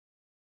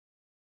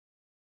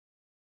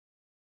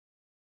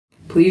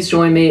Please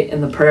join me in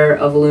the prayer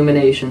of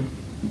illumination.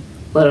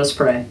 Let us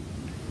pray.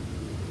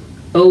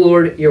 O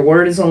Lord, your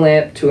word is a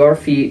lamp to our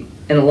feet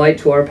and a light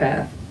to our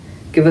path.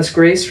 Give us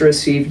grace to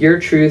receive your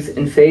truth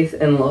in faith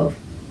and love,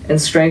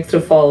 and strength to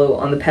follow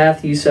on the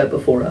path you set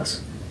before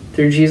us.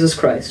 Through Jesus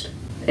Christ.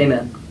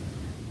 Amen.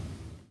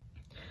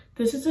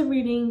 This is a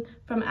reading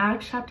from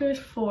Acts chapter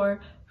 4,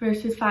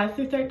 verses 5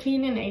 through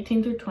 13 and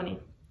 18 through 20.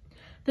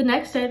 The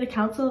next day, the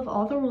council of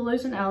all the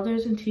rulers and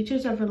elders and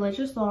teachers of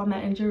religious law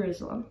met in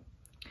Jerusalem.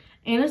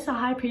 Annas the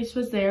high priest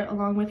was there,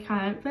 along with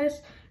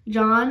Caiaphas,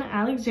 John,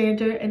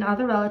 Alexander, and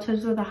other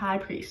relatives of the high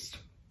priest.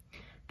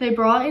 They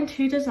brought in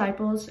 2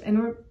 disciples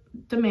and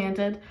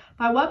demanded,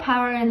 "By what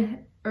power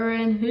or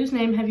in whose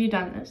name have you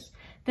done this?"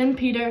 Then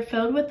Peter,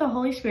 filled with the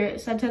Holy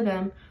Spirit, said to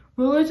them,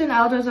 "Rulers and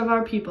elders of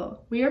our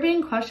people, we are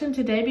being questioned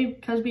today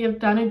because we have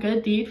done a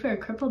good deed for a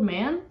crippled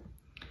man.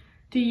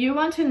 Do you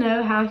want to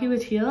know how he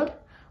was healed?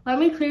 Let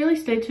me clearly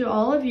state to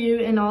all of you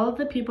and all of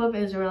the people of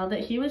Israel that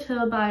he was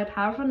healed by a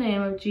powerful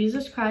name of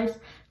Jesus Christ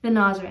the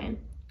Nazarene,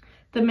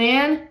 the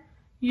man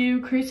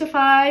you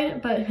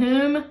crucified, but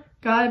whom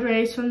God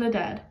raised from the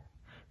dead.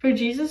 For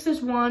Jesus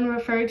is one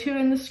referred to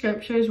in the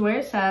scriptures where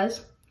it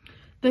says,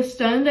 'The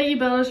stone that you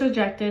builders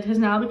rejected has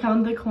now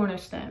become the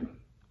cornerstone.'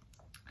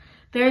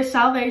 There is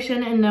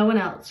salvation in no one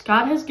else.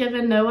 God has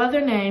given no other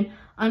name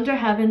under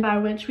heaven by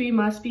which we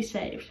must be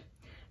saved."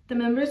 The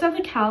members of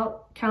the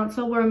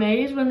council were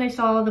amazed when they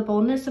saw the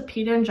boldness of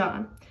Peter and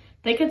John.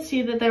 They could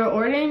see that they were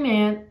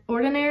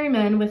ordinary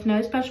men with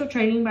no special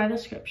training by the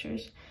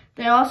scriptures.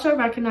 They also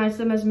recognized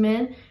them as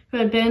men who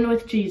had been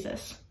with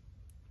Jesus.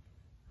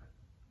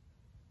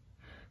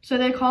 So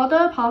they called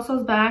the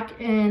apostles back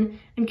in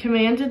and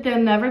commanded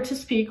them never to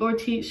speak or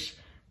teach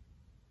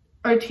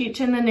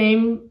in the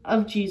name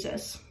of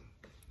Jesus.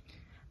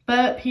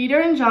 But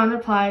Peter and John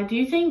replied, "Do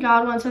you think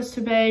God wants us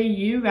to obey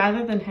you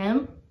rather than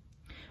him?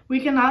 We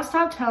cannot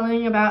stop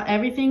telling about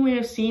everything we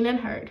have seen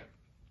and heard."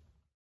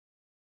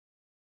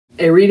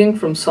 A reading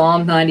from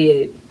Psalm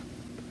 98.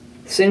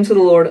 Sing to the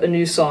Lord a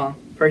new song,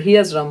 for he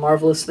has done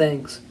marvelous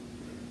things.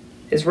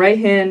 His right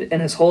hand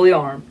and his holy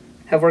arm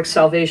have worked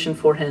salvation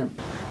for him.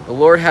 The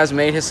Lord has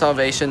made his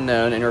salvation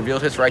known and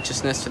revealed his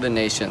righteousness to the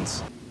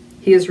nations.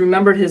 He has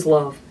remembered his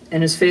love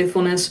and his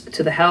faithfulness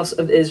to the house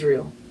of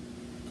Israel.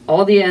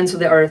 All the ends of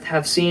the earth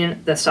have seen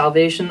the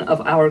salvation of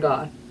our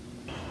God.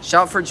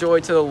 Shout for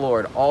joy to the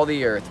Lord, all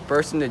the earth.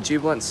 Burst into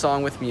jubilant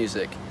song with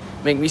music.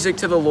 Make music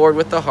to the Lord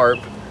with the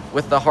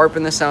harp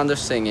and the sound of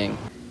singing.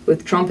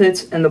 With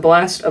trumpets and the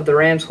blast of the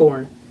ram's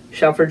horn,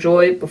 shout for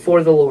joy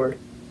before the Lord,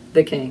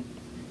 the King.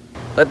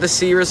 Let the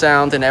sea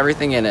resound and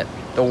everything in it,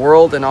 the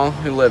world and all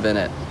who live in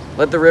it.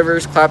 Let the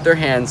rivers clap their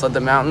hands, let the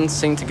mountains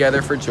sing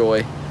together for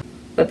joy.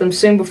 Let them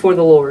sing before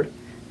the Lord,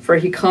 for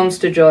he comes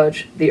to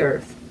judge the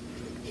earth.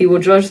 He will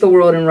judge the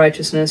world in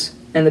righteousness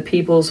and the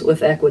peoples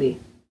with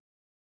equity.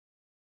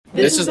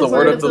 This is the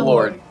word of the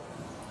Lord.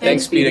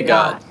 Thanks be to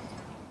God.